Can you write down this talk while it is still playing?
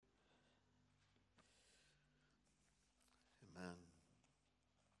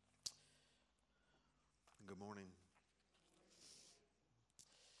morning.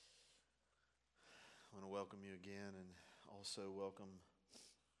 I want to welcome you again and also welcome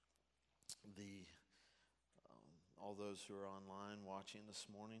the all those who are online watching this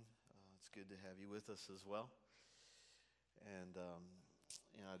morning. It's good to have you with us as well. And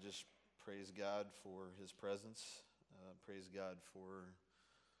I just praise God for His presence. Praise God for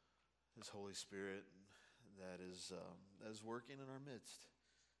His Holy Spirit that is working in our midst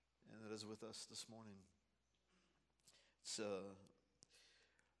and that is with us this morning. It's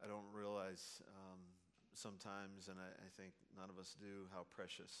I don't realize sometimes, and I think none of us do, how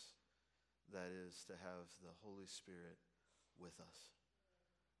precious that is to have the Holy Spirit with us.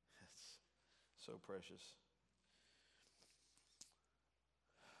 It's so precious.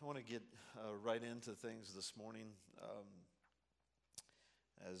 I want to get right into things this morning,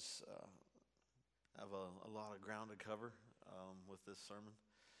 as I have a lot of ground to cover with this sermon.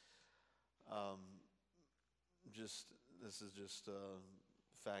 This is just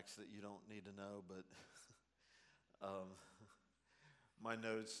facts that you don't need to know, but my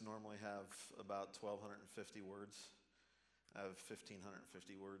notes normally have about 1,250 words. I have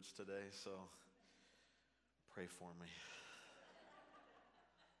 1,550 words today, so pray for me.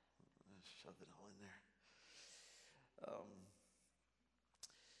 Shove it all in there.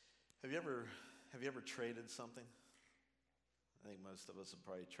 Have you ever traded something? I think most of us have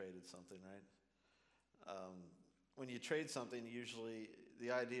probably traded something, right? When you trade something, usually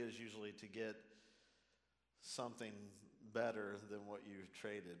the idea is usually to get something better than what you've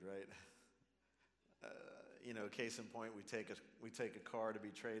traded, right? Case in point, we take a car to be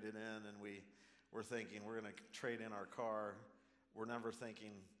traded in, and we're thinking we're going to trade in our car. We're never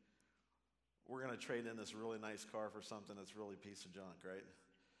thinking we're going to trade in this really nice car for something that's really a piece of junk, right?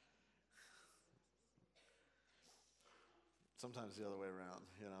 Sometimes the other way around,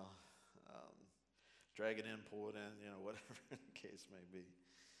 drag it in, pull it in, whatever the case may be.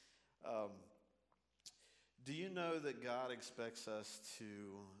 Do you know that God expects us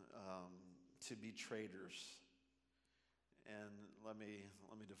to be traders? And let me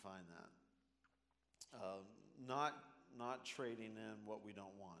define that. Not trading in what we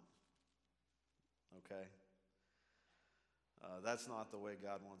don't want. Okay? That's not the way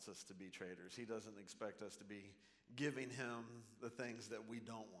God wants us to be traders. He doesn't expect us to be giving Him the things that we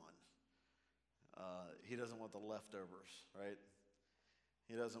don't want. He doesn't want the leftovers, right?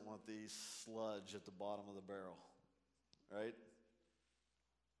 He doesn't want the sludge at the bottom of the barrel, right?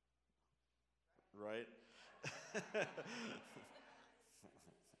 Right?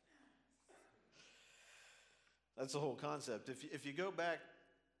 That's the whole concept. If you go back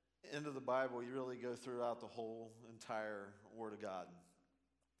into the Bible, you really go throughout the whole entire Word of God,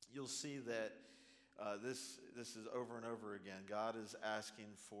 you'll see that this is over and over again. God is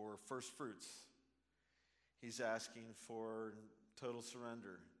asking for first fruits. He's asking for total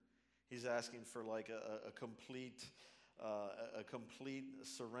surrender. He's asking for like a complete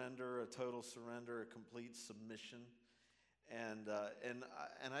surrender, a total surrender, a complete submission. And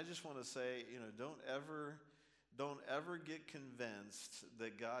I just want to say, don't ever get convinced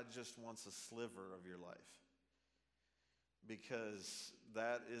that God just wants a sliver of your life, because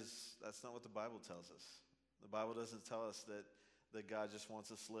that's not what the Bible tells us. The Bible doesn't tell us that God just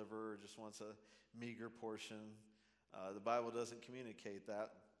wants a sliver or just wants a meager portion. The Bible doesn't communicate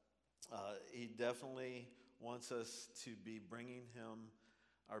that. He definitely wants us to be bringing Him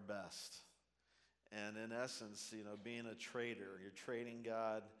our best. And in essence, being a trader, you're trading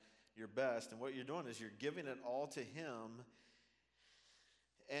God your best. And what you're doing is you're giving it all to Him.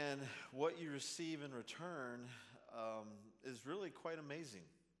 And what you receive in return is really quite amazing.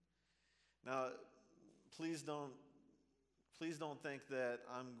 Now, please don't think that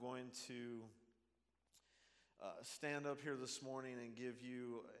I'm going to stand up here this morning and give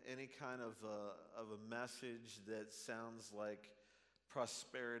you any kind of a message that sounds like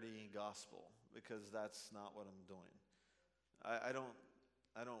prosperity gospel, because that's not what I'm doing. I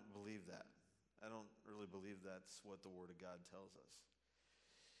don't believe that. I don't really believe that's what the Word of God tells us.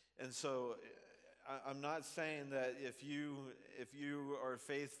 And so I'm not saying that if you are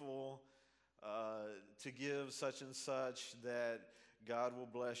faithful to give such and such, that God will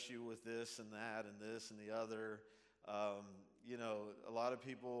bless you with this and that and this and the other. A lot of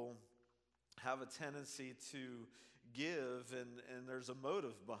people have a tendency to give, and there's a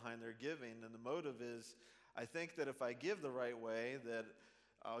motive behind their giving, and the motive is, I think that if I give the right way, that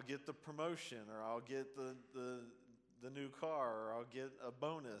I'll get the promotion, or I'll get the new car, or I'll get a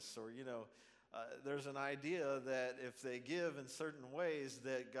bonus, or there's an idea that if they give in certain ways,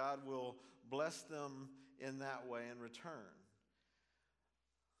 that God will bless them in that way in return.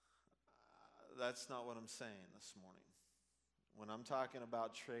 That's not what I'm saying this morning. When I'm talking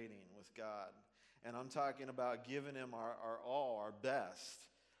about trading with God, and I'm talking about giving him our all, our best,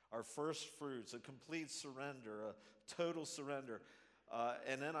 our first fruits, a complete surrender, a total surrender.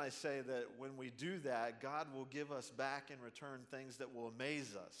 And then I say that when we do that, God will give us back in return things that will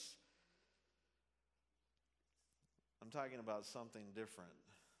amaze us. I'm talking about something different,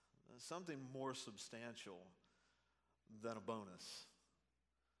 something more substantial than a bonus,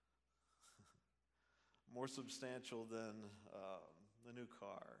 more substantial than the new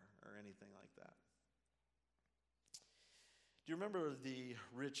car or anything like that. Do you remember the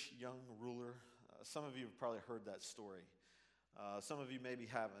rich young ruler? Some of you have probably heard that story. Some of you maybe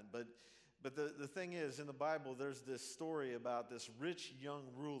haven't. But the thing is, in the Bible, there's this story about this rich young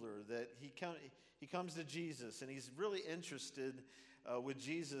ruler that he comes to Jesus, and he's really interested with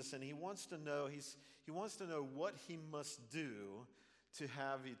Jesus, and he wants to know what he must do to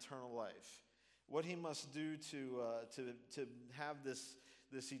have eternal life, what he must do to have this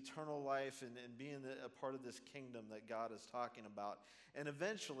eternal life and being a part of this kingdom that God is talking about. And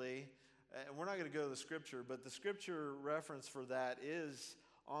eventually, and we're not going to go to the scripture, but the scripture reference for that is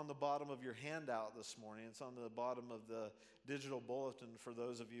on the bottom of your handout this morning. It's on the bottom of the digital bulletin for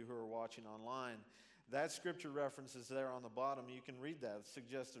those of you who are watching online. That scripture reference is there on the bottom. You can read that. It's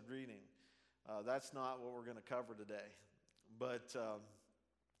suggested reading. That's not what we're going to cover today. But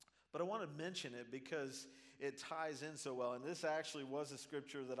I want to mention it because it ties in so well. And this actually was a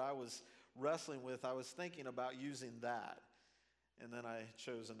scripture that I was wrestling with. I was thinking about using that, and then I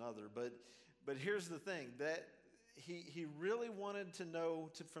chose another. But here's the thing, that he really wanted to know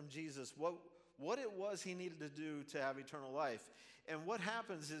from Jesus what it was he needed to do to have eternal life. And what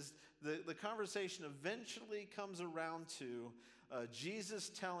happens is the conversation eventually comes around to Jesus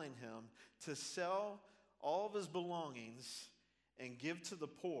telling him to sell all of his belongings and give to the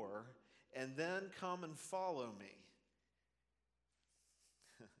poor, and then come and follow me.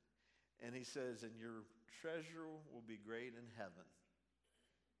 And he says, and your treasure will be great in heaven.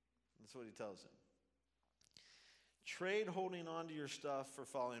 That's what he tells him. Trade holding on to your stuff for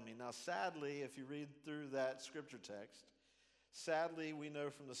following me. Now, sadly, if you read through that scripture text, sadly, we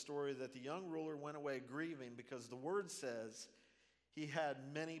know from the story that the young ruler went away grieving because the word says he had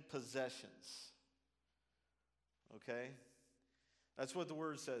many possessions. Okay? That's what the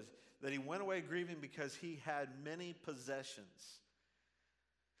word says, that he went away grieving because he had many possessions.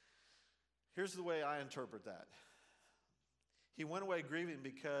 Here's the way I interpret that. He went away grieving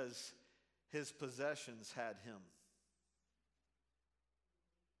because his possessions had him.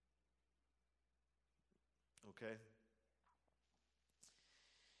 Okay?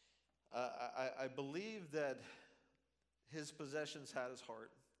 I believe that his possessions had his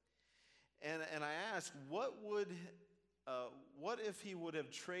heart. And I ask, what if he would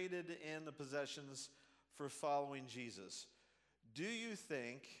have traded in the possessions for following Jesus? Do you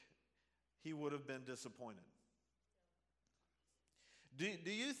think he would have been disappointed?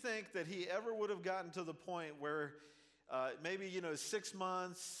 Do you think that he ever would have gotten to the point where maybe 6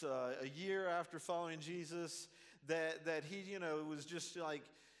 months, a year after following Jesus, that he was just like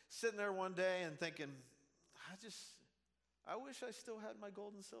sitting there one day and thinking, I wish I still had my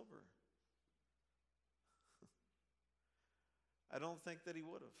gold and silver? I don't think that he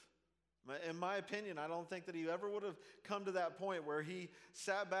would have. In my opinion, I don't think that he ever would have come to that point where he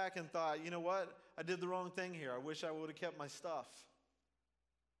sat back and thought, you know what, I did the wrong thing here. I wish I would have kept my stuff.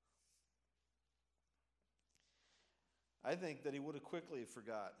 I think that he would have quickly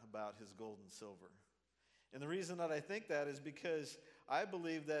forgot about his gold and silver. And the reason that I think that is because I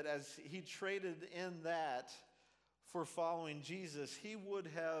believe that as he traded in that for following Jesus, he would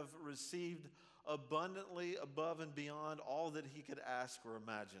have received abundantly above and beyond all that he could ask or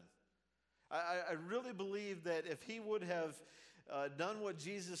imagine. I really believe that if he would have done what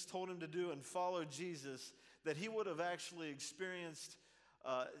Jesus told him to do and followed Jesus, that he would have actually experienced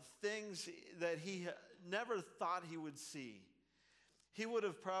things that he never thought he would see. He would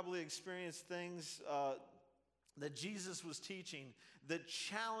have probably experienced things that Jesus was teaching that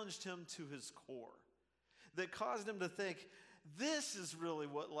challenged him to his core, that caused him to think, this is really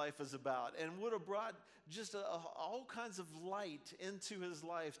what life is about, and would have brought just all kinds of light into his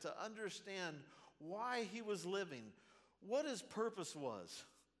life to understand why he was living, what his purpose was.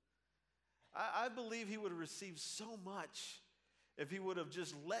 I believe he would have received so much if he would have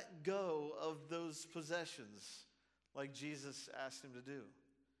just let go of those possessions like Jesus asked him to do.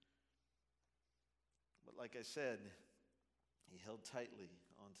 But like I said, he held tightly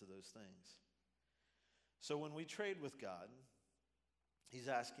onto those things. So when we trade with God, he's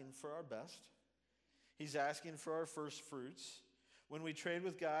asking for our best. He's asking for our first fruits. When we trade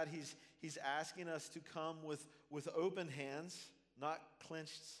with God, He's asking us to come with open hands, not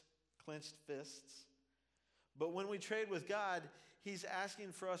clenched fists. But when we trade with God, He's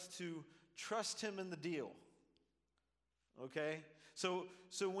asking for us to trust Him in the deal. Okay? So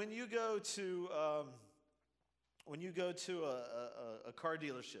when you go to a car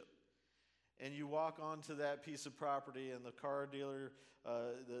dealership and you walk onto that piece of property and the car dealer,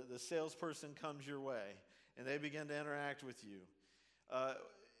 the salesperson comes your way and they begin to interact with you,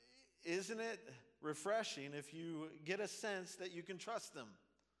 isn't it refreshing if you get a sense that you can trust them?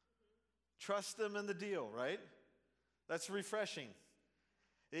 Trust them in the deal, right? That's refreshing.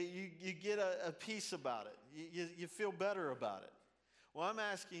 You get a peace about it. You feel better about it. Well, I'm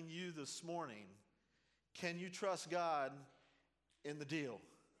asking you this morning, can you trust God in the deal?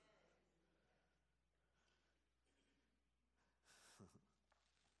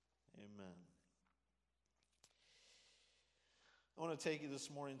 Amen. I want to take you this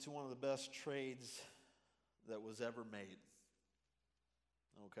morning to one of the best trades that was ever made.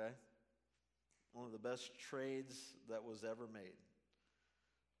 Okay? One of the best trades that was ever made.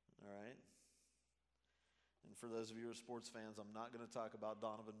 All right? And for those of you who are sports fans, I'm not going to talk about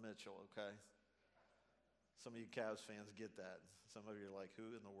Donovan Mitchell, okay? Some of you Cavs fans get that. Some of you are like, who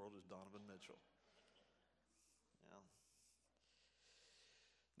in the world is Donovan Mitchell? Yeah.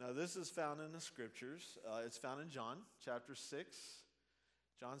 Now, this is found in the scriptures. It's found in John chapter 6.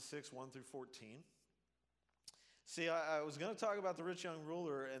 John 6, 1 through 14. See, I was going to talk about the rich young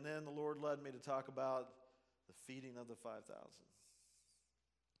ruler, and then the Lord led me to talk about the feeding of the 5,000.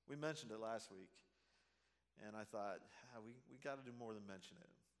 We mentioned it last week, and I thought, we got to do more than mention it.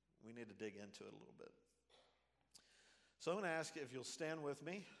 We need to dig into it a little bit. So I'm going to ask you if you'll stand with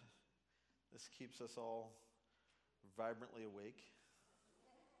me. This keeps us all vibrantly awake.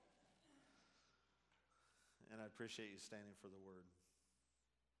 And I appreciate you standing for the word.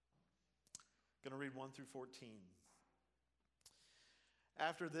 I'm going to read 1 through 14.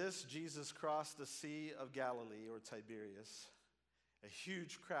 After this, Jesus crossed the Sea of Galilee, or Tiberias. A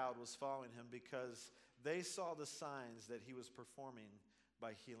huge crowd was following him because they saw the signs that he was performing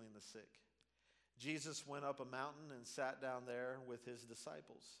by healing the sick. Jesus went up a mountain and sat down there with his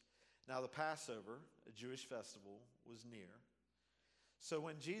disciples. Now the Passover, a Jewish festival, was near. So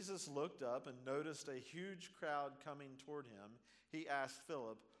when Jesus looked up and noticed a huge crowd coming toward him, he asked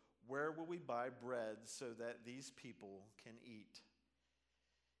Philip, "Where will we buy bread so that these people can eat?"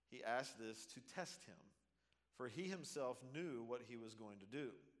 He asked this to test him, for he himself knew what he was going to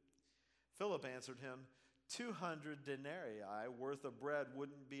do. Philip answered him, 200 denarii worth of bread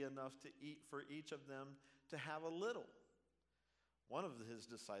wouldn't be enough to eat for each of them to have a little. One of his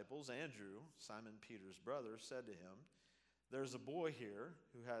disciples, Andrew, Simon Peter's brother, said to him, "There's a boy here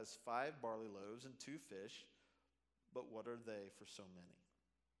who has 5 barley loaves and 2 fish, but what are they for so many?"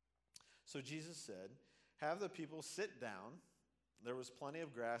 So Jesus said, "Have the people sit down." There was plenty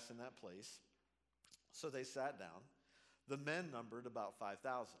of grass in that place. So they sat down. The men numbered about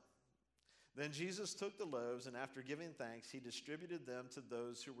 5,000. Then Jesus took the loaves, and after giving thanks, he distributed them to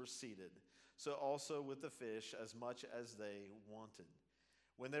those who were seated, so also with the fish as much as they wanted.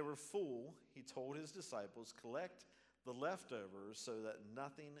 When they were full, he told his disciples, "Collect the leftovers so that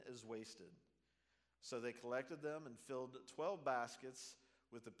nothing is wasted." So they collected them and filled 12 baskets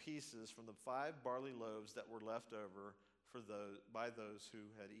with the pieces from the 5 barley loaves that were left over by those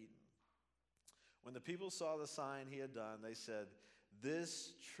who had eaten. When the people saw the sign he had done, they said,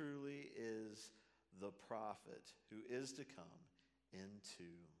 "This truly is the prophet who is to come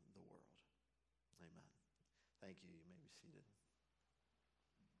into the world." Amen. Thank you. You may be seated.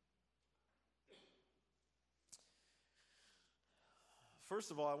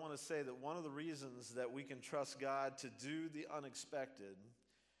 First of all, I want to say that one of the reasons that we can trust God to do the unexpected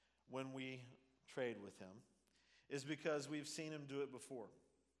when we trade with him is because we've seen him do it before.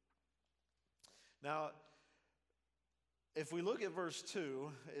 Now, if we look at verse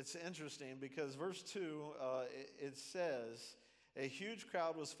 2, it's interesting because verse 2, it says, a huge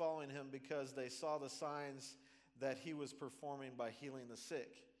crowd was following him because they saw the signs that he was performing by healing the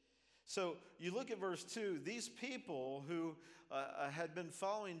sick. So you look at verse 2, these people who had been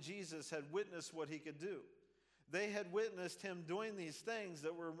following Jesus had witnessed what he could do. They had witnessed him doing these things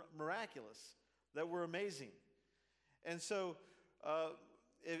that were miraculous, that were amazing. And so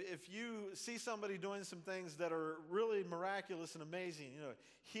if you see somebody doing some things that are really miraculous and amazing,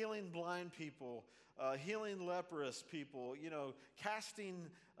 healing blind people, healing leprous people, casting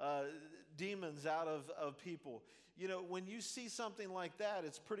demons out of people, when you see something like that,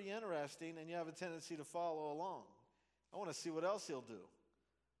 it's pretty interesting and you have a tendency to follow along. I want to see what else he'll do.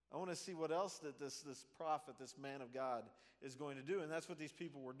 I want to see what else that this prophet, this man of God, is going to do. And that's what these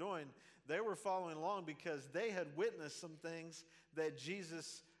people were doing. They were following along because they had witnessed some things that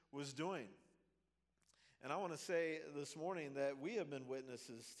Jesus was doing. And I want to say this morning that we have been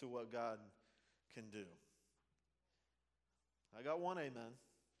witnesses to what God can do. I got one amen.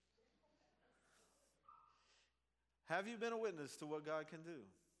 Have you been a witness to what God can do?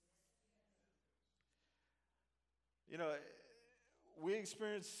 You know, we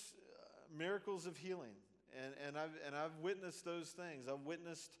experience miracles of healing, and I've witnessed those things. I've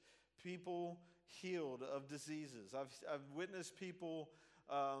witnessed people healed of diseases. I've witnessed people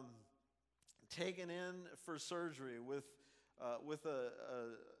taken in for surgery with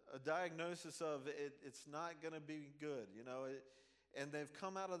a diagnosis of it's not going to be good, you know, and they've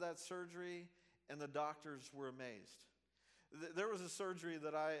come out of that surgery, and the doctors were amazed. There was a surgery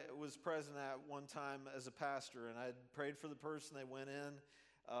that I was present at one time as a pastor, and I prayed for the person. They went in,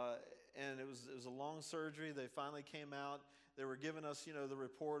 and it was a long surgery. They finally came out. They were giving us, you know, the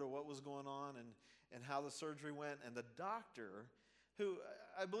report of what was going on and how the surgery went. And the doctor, who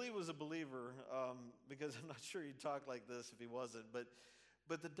I believe was a believer, because I'm not sure he'd talk like this if he wasn't,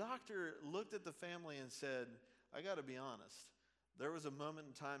 but the doctor looked at the family and said, I got to be honest, there was a moment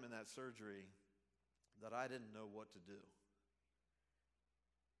in time in that surgery that I didn't know what to do.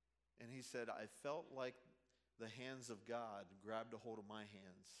 And he said, I felt like the hands of God grabbed a hold of my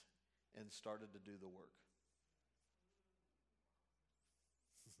hands and started to do the work.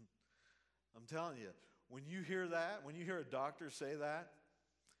 I'm telling you, when you hear that, when you hear a doctor say that,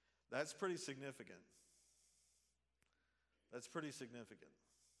 that's pretty significant. That's pretty significant.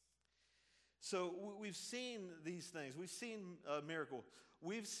 So we've seen these things. We've seen a miracle.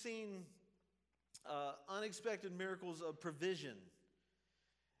 We've seen unexpected miracles of provision.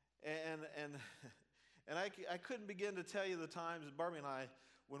 And I couldn't begin to tell you the times, Barbie and I,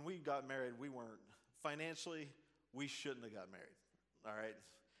 when we got married, we weren't. Financially, we shouldn't have got married. All right?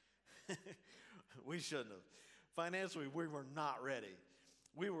 We shouldn't have. Financially, we were not ready.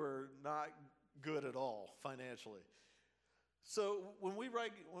 We were not good at all financially. So when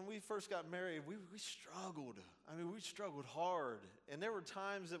we first got married, we struggled. I mean, we struggled hard. And there were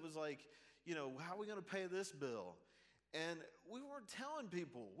times it was like, you know, how are we going to pay this bill? And we weren't telling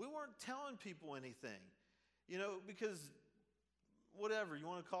people. We weren't telling people anything, you know, because whatever, you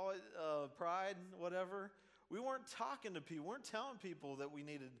want to call it pride, whatever. We weren't talking to people. We weren't telling people that we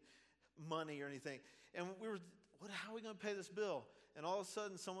needed money or anything. And we were, how are we going to pay this bill? And all of a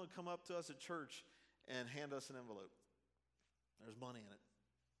sudden, someone would come up to us at church and hand us an envelope. There's money in it.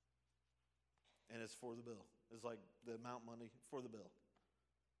 And it's for the bill. It's like the amount money for the bill,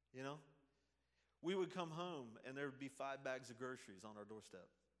 you know? We would come home, and there would be 5 bags of groceries on our doorstep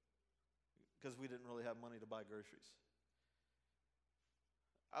because we didn't really have money to buy groceries.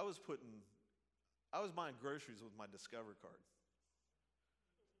 I was buying groceries with my Discover card.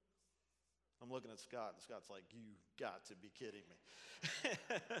 I'm looking at Scott, and Scott's like, you got to be kidding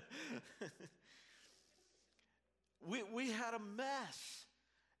me. We had a mess,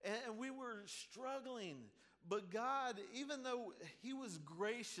 and we were struggling. But God, even though He was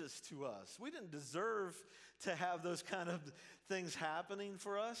gracious to us, we didn't deserve to have those kind of things happening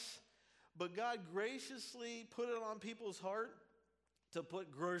for us. But God graciously put it on people's heart to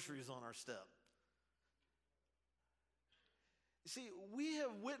put groceries on our step. See, we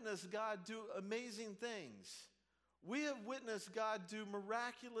have witnessed God do amazing things. We have witnessed God do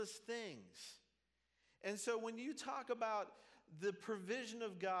miraculous things. And so when you talk about the provision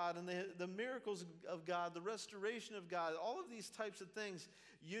of God and the miracles of God, the restoration of God, all of these types of things,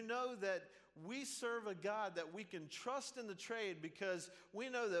 you know that we serve a God that we can trust in the trade because we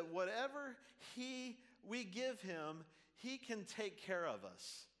know that whatever we give Him, He can take care of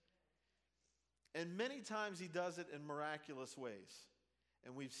us. And many times He does it in miraculous ways.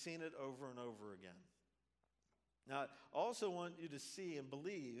 And we've seen it over and over again. Now, I also want you to see and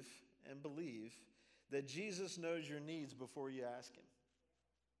believe that Jesus knows your needs before you ask Him.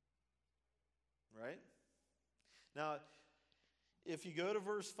 Right? Now, if you go to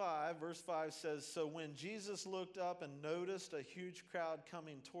verse 5 says, so when Jesus looked up and noticed a huge crowd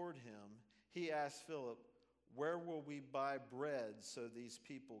coming toward Him, He asked Philip, where will we buy bread so these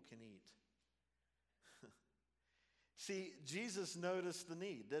people can eat? See, Jesus noticed the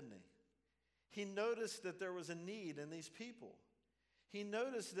need, didn't He? He noticed that there was a need in these people. He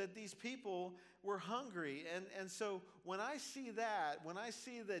noticed that these people were hungry. And so when I see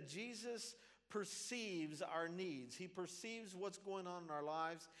that Jesus perceives our needs, He perceives what's going on in our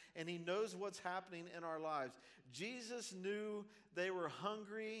lives, and He knows what's happening in our lives. Jesus knew they were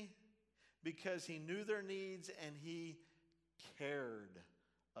hungry because He knew their needs and He cared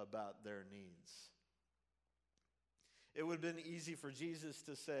about their needs. It would have been easy for Jesus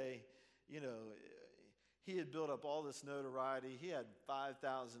to say, he had built up all this notoriety. He had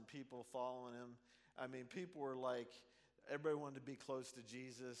 5,000 people following him. I mean, people were like, everybody wanted to be close to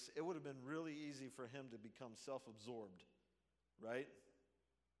Jesus. It would have been really easy for him to become self-absorbed, right?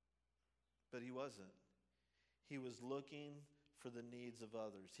 But he wasn't. He was looking for the needs of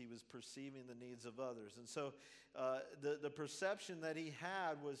others. He was perceiving the needs of others. And so the perception that he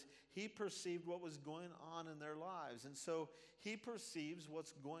had was he perceived what was going on in their lives. And so he perceives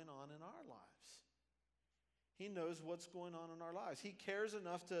what's going on in our lives. He knows what's going on in our lives. He cares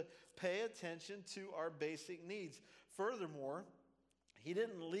enough to pay attention to our basic needs. Furthermore, he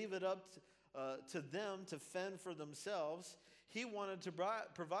didn't leave it up to them to fend for themselves. He wanted to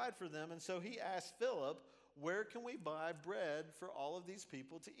provide for them. And so he asked Philip, where can we buy bread for all of these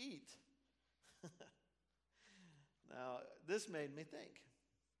people to eat? Now, this made me think.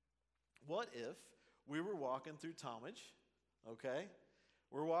 What if we were walking through Talmadge, okay?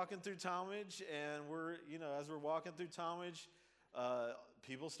 We're walking through Talmadge, and as we're walking through Talmadge,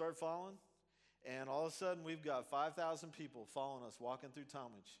 people start falling, and all of a sudden we've got 5,000 people following us walking through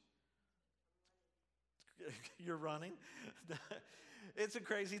Talmadge. You're running? It's a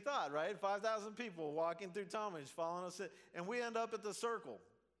crazy thought, right? 5,000 people walking through Talmadge, following us, and we end up at the circle.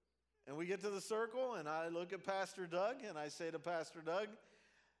 And we get to the circle, and I look at Pastor Doug, and I say to Pastor Doug,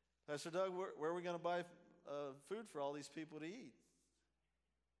 where are we going to buy food for all these people to eat?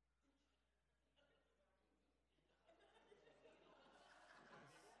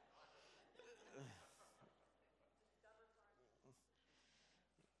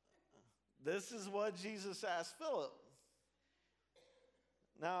 This is what Jesus asked Philip.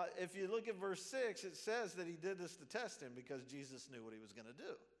 Now, if you look at verse 6, it says that he did this to test him because Jesus knew what he was going to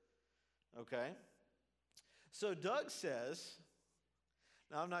do. Okay? So Doug says,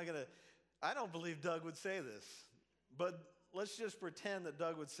 now I don't believe Doug would say this, but let's just pretend that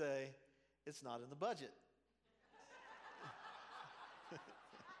Doug would say, it's not in the budget.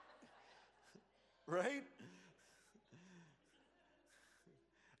 Right?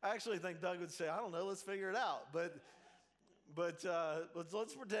 I actually think Doug would say, I don't know, let's figure it out. But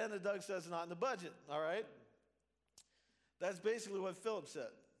let's pretend that Doug says it's not in the budget, all right? That's basically what Philip said.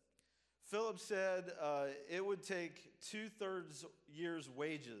 Philip said it would take 2/3 year's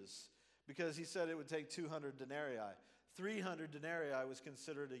wages because he said it would take 200 denarii. 300 denarii was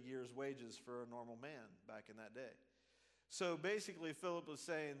considered a year's wages for a normal man back in that day. So basically Philip was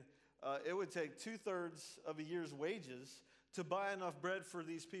saying it would take 2/3 of a year's wages to buy enough bread for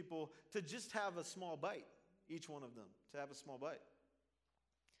these people to just have a small bite, each one of them, to have a small bite.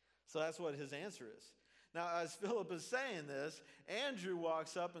 So that's what his answer is. Now, as Philip is saying this, Andrew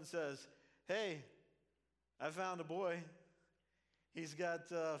walks up and says, hey, I found a boy. He's got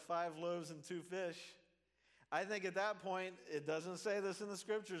 5 loaves and 2 fish. I think at that point, it doesn't say this in the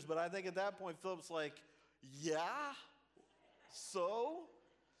scriptures, but I think at that point, Philip's like, yeah? So?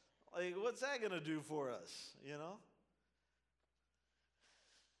 Like, what's that going to do for us,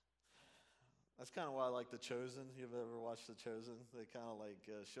 That's kind of why I like The Chosen. You've ever watched The Chosen? They kind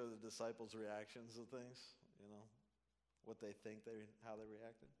of show the disciples' reactions of things, what they think, how they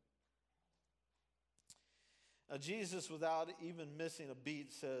reacted. Now, Jesus, without even missing a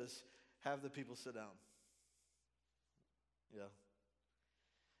beat, says, have the people sit down. Yeah.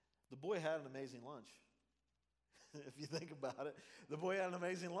 The boy had an amazing lunch. If you think about it, the boy had an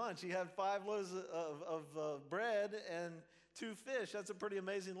amazing lunch. He had 5 loaves of bread and 2 fish. That's a pretty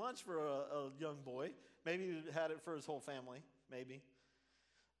amazing lunch for a young boy. Maybe he had it for his whole family, maybe.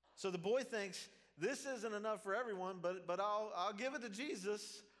 So the boy thinks, this isn't enough for everyone, but I'll give it to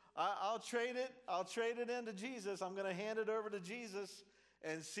Jesus. I'll trade it into Jesus. I'm going to hand it over to Jesus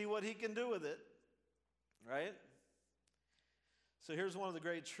and see what he can do with it. Right? So here's one of the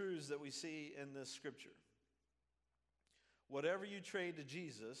great truths that we see in this scripture. Whatever you trade to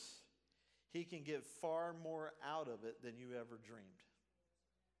Jesus, he can get far more out of it than you ever dreamed.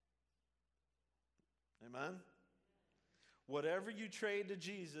 Amen? Whatever you trade to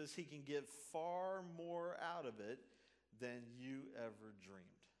Jesus, he can get far more out of it than you ever dreamed.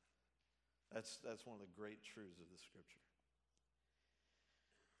 That's one of the great truths of the scripture.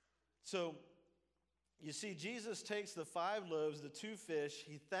 So, you see, Jesus takes the 5 loaves, the 2 fish,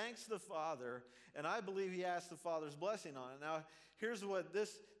 he thanks the Father, and I believe he asks the Father's blessing on it. Now, here's what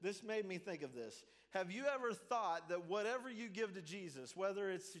this made me think of this. Have you ever thought that whatever you give to Jesus, whether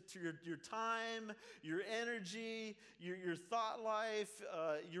it's your time, your energy, your thought life,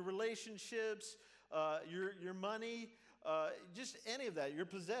 your relationships, your money, just any of that, your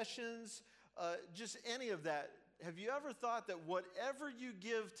possessions, just any of that, have you ever thought that whatever you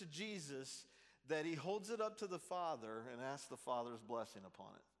give to Jesus, that he holds it up to the Father and asks the Father's blessing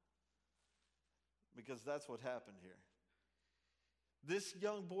upon it? Because that's what happened here. This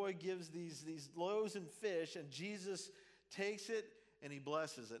young boy gives these loaves and fish, and Jesus takes it and he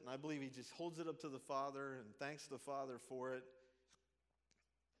blesses it. And I believe he just holds it up to the Father and thanks the Father for it.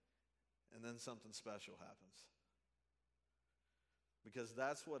 And then something special happens. Because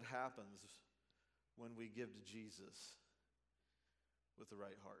that's what happens when we give to Jesus with the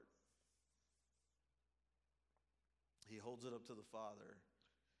right heart. He holds it up to the Father,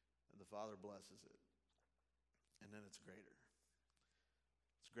 and the Father blesses it. And then it's greater.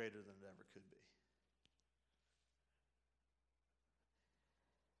 It's greater than it ever could be.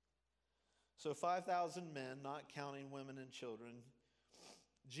 So 5,000 men, not counting women and children,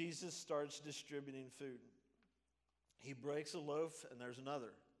 Jesus starts distributing food. He breaks a loaf, and there's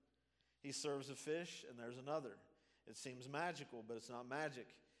another. He serves a fish, and there's another. It seems magical, but it's not magic.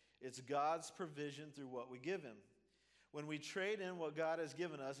 It's God's provision through what we give him. When we trade in what God has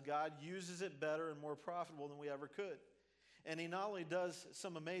given us, God uses it better and more profitable than we ever could. And he not only does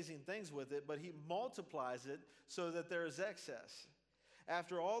some amazing things with it, but he multiplies it so that there is excess.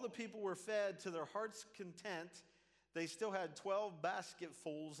 After all the people were fed to their heart's content, they still had 12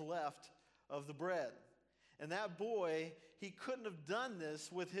 basketfuls left of the bread. And that boy, he couldn't have done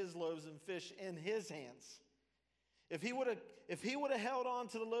this with his loaves and fish in his hands. If he would have held on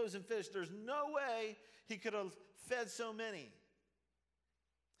to the loaves and fish, there's no way he could have fed so many.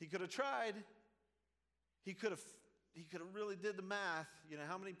 He could have tried. He could have really did the math. You know,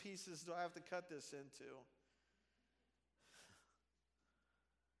 how many pieces do I have to cut this into?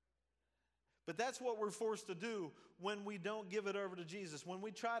 But that's what we're forced to do when we don't give it over to Jesus. When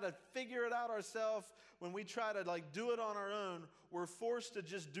we try to figure it out ourselves, when we try to do it on our own, we're forced to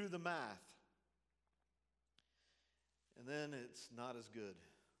just do the math. And then it's not as good.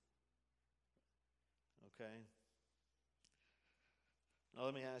 Okay? Now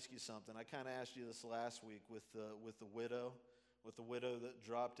let me ask you something. I kind of asked you this last week with the widow that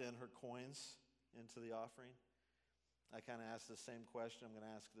dropped in her coins into the offering. I kind of asked the same question. I'm going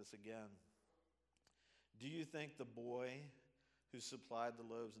to ask this again. Do you think the boy who supplied the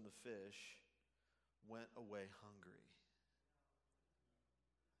loaves and the fish went away hungry?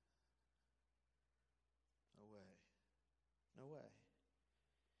 No way. No way.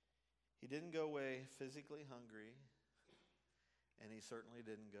 He didn't go away physically hungry, and he certainly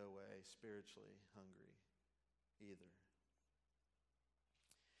didn't go away spiritually hungry either.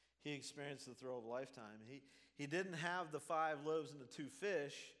 He experienced the thrill of a lifetime. He didn't have the 5 loaves and the 2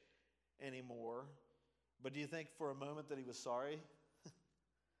 fish anymore. But do you think for a moment that he was sorry?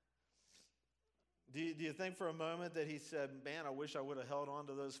 Do you think for a moment that he said, man, I wish I would have held on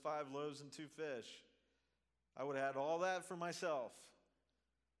to those 5 loaves and 2 fish. I would have had all that for myself.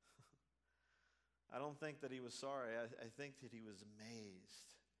 I don't think that he was sorry. I think that he was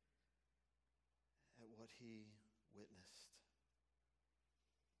amazed at what he witnessed.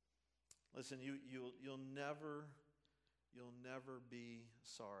 Listen, you'll never be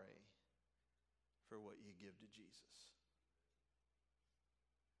sorry for what you give to Jesus.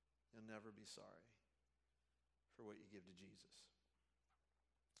 You'll never be sorry for what you give to Jesus.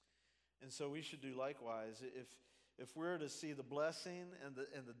 And so we should do likewise. If we're to see the blessing and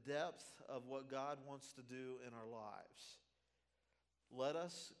the depth of what God wants to do in our lives, let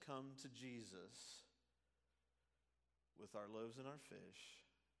us come to Jesus with our loaves and our fish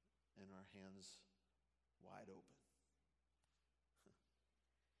and our hands wide open.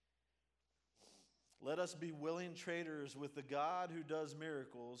 Let us be willing traders with the God who does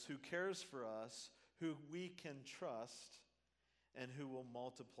miracles, who cares for us, who we can trust, and who will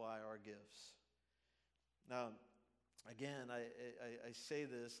multiply our gifts. Now, again, I say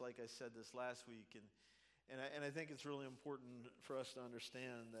this like I said this last week, and I think it's really important for us to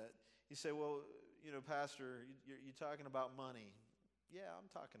understand that you say, well, you know, Pastor, you're talking about money. Yeah, I'm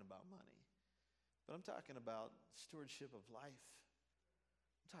talking about money. But I'm talking about stewardship of life.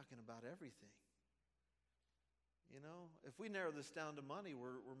 I'm talking about everything. You know, if we narrow this down to money,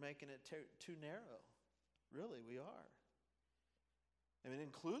 we're making it too narrow. Really, we are. I mean, it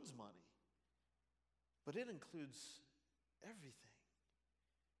includes money. But it includes everything.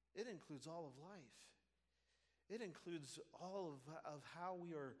 It includes all of life. It includes all of how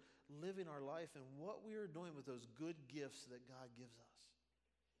we are living our life and what we are doing with those good gifts that God gives us.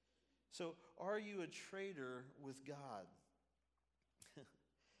 So, are you a trader with God?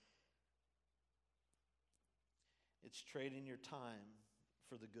 It's trading your time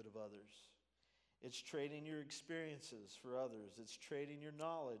for the good of others. It's trading your experiences for others. It's trading your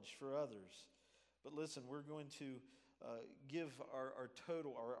knowledge for others. But listen, we're going to give our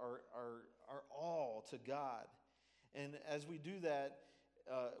total, our all to God. And as we do that,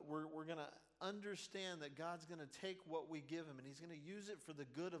 we're going to understand that God's going to take what we give him and he's going to use it for the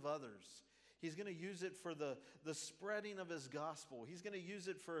good of others. He's going to use it for the spreading of his gospel. He's going to use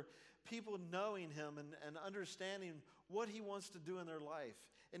it for people knowing him and understanding what he wants to do in their life.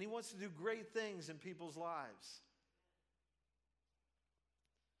 And he wants to do great things in people's lives.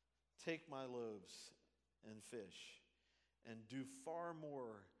 Take my loaves and fish and do far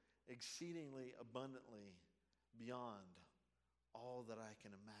more exceedingly abundantly beyond all that I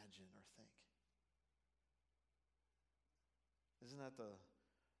can imagine or think. Isn't that the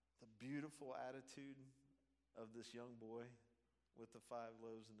beautiful attitude of this young boy with the 5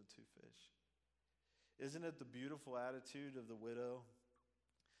 loaves and the 2 fish? Isn't it the beautiful attitude of the widow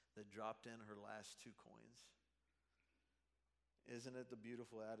that dropped in her last 2 coins? Isn't it the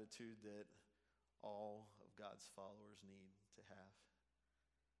beautiful attitude that all of God's followers need to have?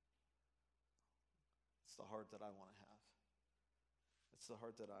 It's the heart that I want to have. It's the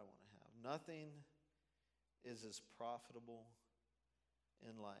heart that I want to have. Nothing is as profitable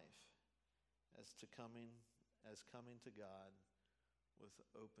in life as coming to God with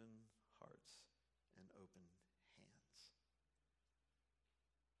open hearts and open hands.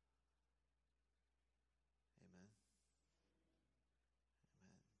 Amen.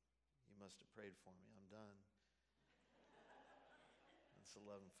 Amen. You must have prayed for me. I'm done. It's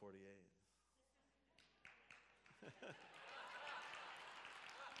 11:48.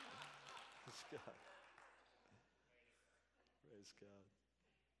 Praise God. Praise God.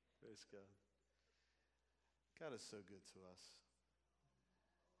 Praise God. God is so good to us.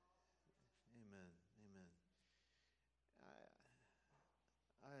 Amen. Amen.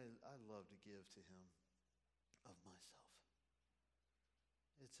 I love to give to him of myself.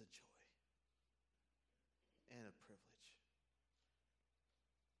 It's a joy and a privilege.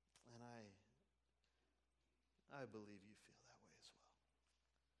 And I believe you feel that way as well.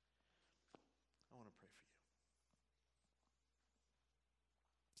 I want to pray for you.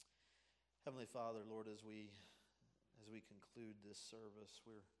 Heavenly Father, Lord, as we conclude this service,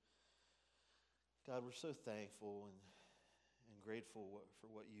 we're so thankful and grateful for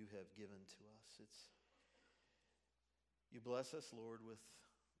what you have given to us. You bless us, Lord, with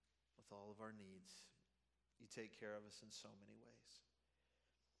all of our needs. You take care of us in so many ways.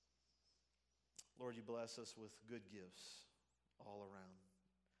 Lord, you bless us with good gifts all around.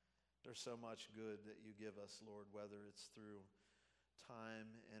 There's so much good that you give us, Lord, whether it's through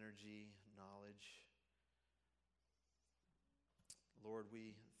time, energy, knowledge. Lord,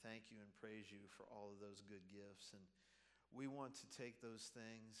 we thank you and praise you for all of those good gifts. And we want to take those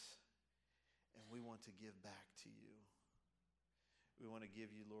things and we want to give back to you. We want to give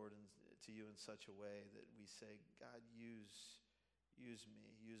you, Lord, to you in such a way that we say, God, use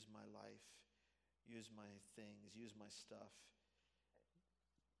me, use my life, use my things, use my stuff.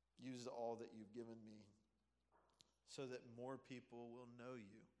 Use all that you've given me so that more people will know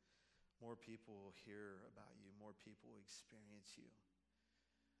you. More people will hear about you. More people will experience you.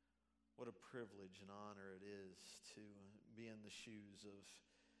 What a privilege and honor it is to be in the shoes of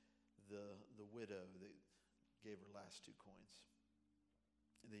the widow that gave her last 2 coins.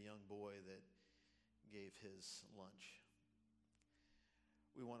 The young boy that gave his lunch.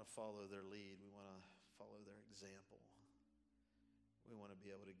 We want to follow their lead. We want to follow their example. We want to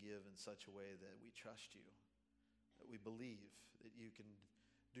be able to give in such a way that we trust you, that we believe that you can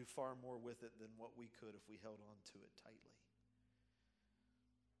do far more with it than what we could if we held on to it tightly.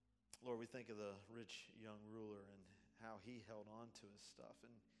 Lord, we think of the rich young ruler and how he held on to his stuff.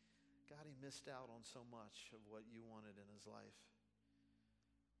 And God, he missed out on so much of what you wanted in his life.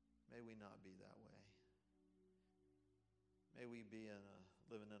 May we not be that way. May we be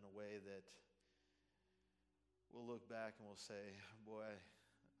living in a way that we'll look back and we'll say, boy,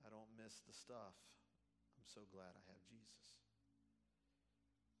 I don't miss the stuff. I'm so glad I have Jesus.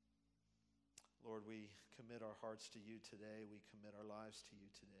 Lord, we commit our hearts to you today. We commit our lives to you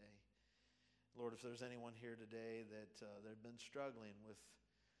today. Lord, if there's anyone here today that they've been struggling with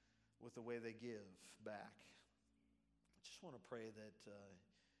the way they give back, I just want to pray that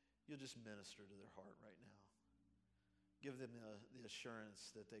you'll just minister to their heart right now. Give them the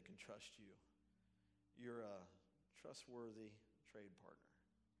assurance that they can trust you. You're a trustworthy trade partner.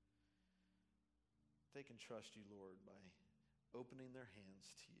 They can trust you, Lord, by opening their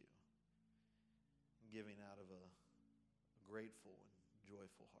hands to you and giving out of a grateful and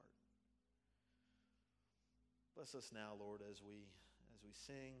joyful heart. Bless us now, Lord, as we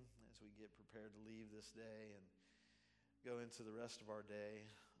sing, as we get prepared to leave this day and go into the rest of our day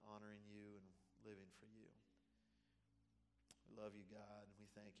honoring you and living for you. We love you, God, and we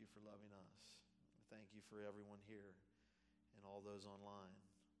thank you for loving us. We thank you for everyone here and all those online.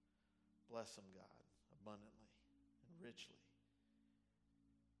 Bless them, God, abundantly and richly.